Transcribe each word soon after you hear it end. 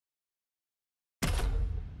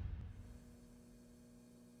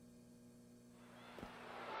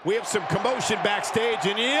We have some commotion backstage,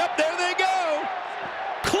 and yep, there they go.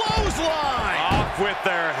 Clothesline! Off with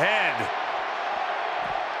their head.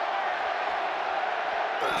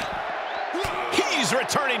 He's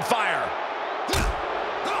returning fire.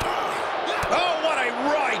 Oh, what a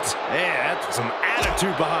right! Yeah, that's some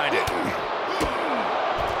attitude behind it.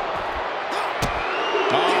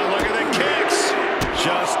 Oh, look at the kicks.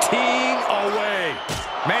 Just teeing away.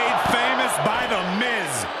 Made famous by The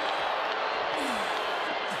Miz.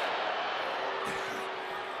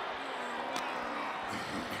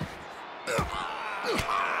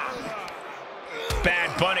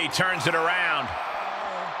 Bad Bunny turns it around.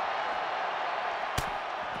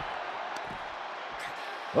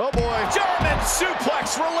 Oh, boy. German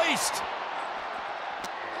suplex released.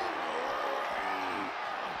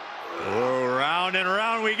 Oh, round and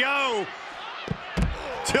round we go.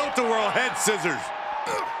 Tilt-a-whirl head scissors.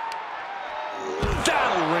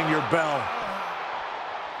 That'll ring your bell.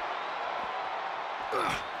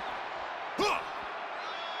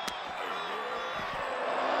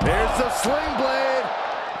 There's the sling blade.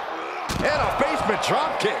 And a basement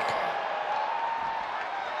drop kick.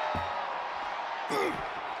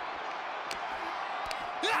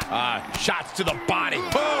 Shots to the body.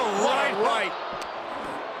 Oh, right.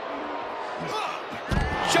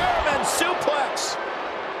 German suplex.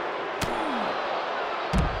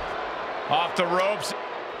 Off the ropes.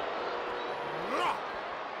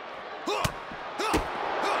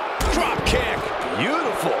 Drop kick.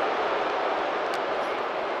 Beautiful.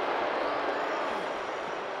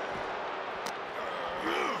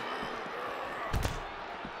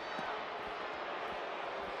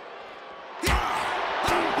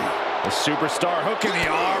 Superstar hook in the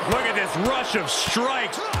arm. Look at this rush of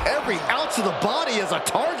strikes. Every ounce of the body is a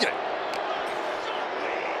target.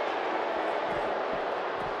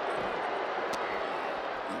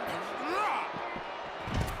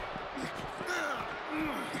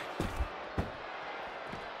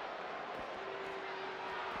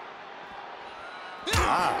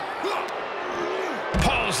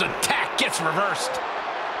 Paul's attack gets reversed.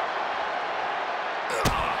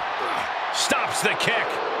 Stops the kick.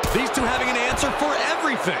 These two having an answer for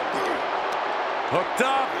everything. Hooked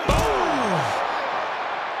up. Boom!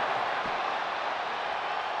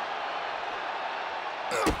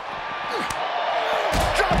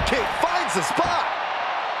 Drop kick finds the spot.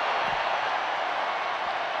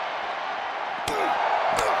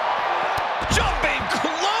 Jumping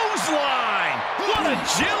clothesline. What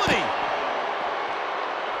agility.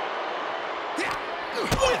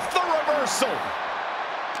 With the reversal.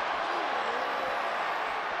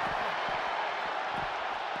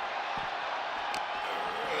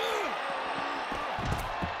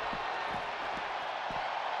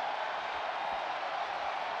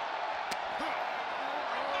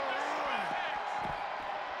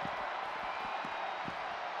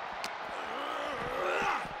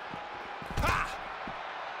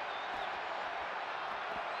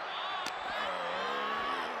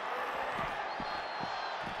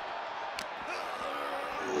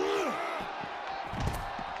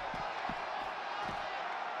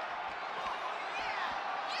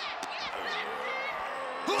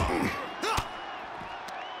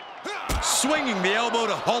 Swinging the elbow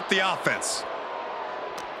to halt the offense.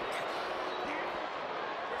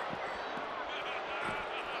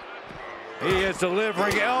 He is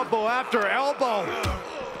delivering elbow after elbow.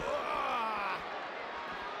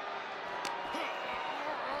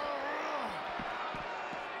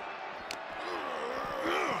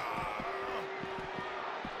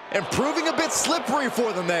 And proving a bit slippery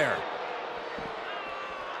for them there.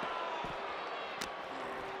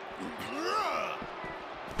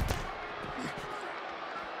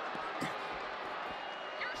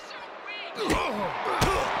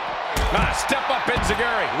 Step up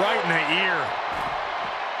Enziguri. Right in the ear.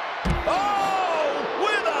 Oh,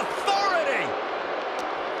 with authority.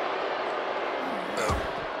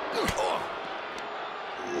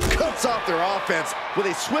 Cuts off their offense with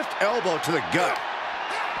a swift elbow to the gut.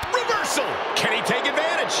 Reversal. Can he take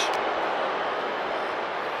advantage?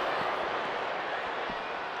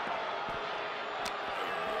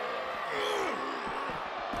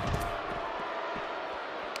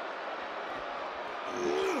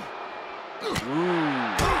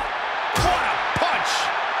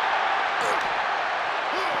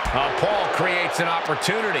 Paul creates an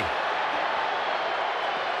opportunity.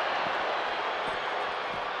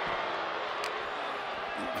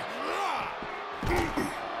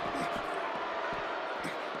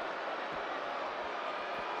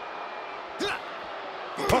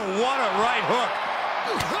 Oh, what a right hook.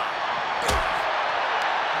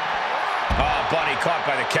 Oh, Bunny caught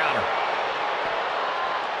by the counter.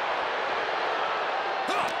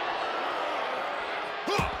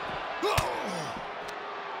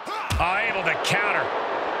 able to counter.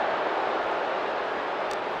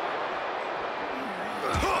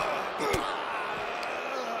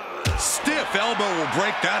 Stiff elbow will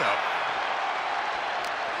break that up.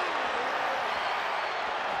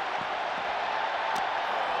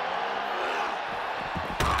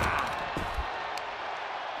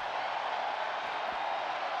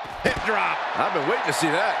 Hip drop. I've been waiting to see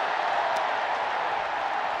that.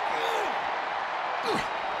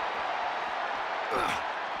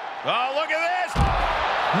 Oh, look at this.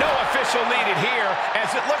 No official needed here,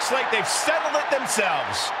 as it looks like they've settled it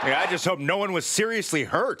themselves. Yeah, I just hope no one was seriously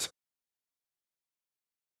hurt.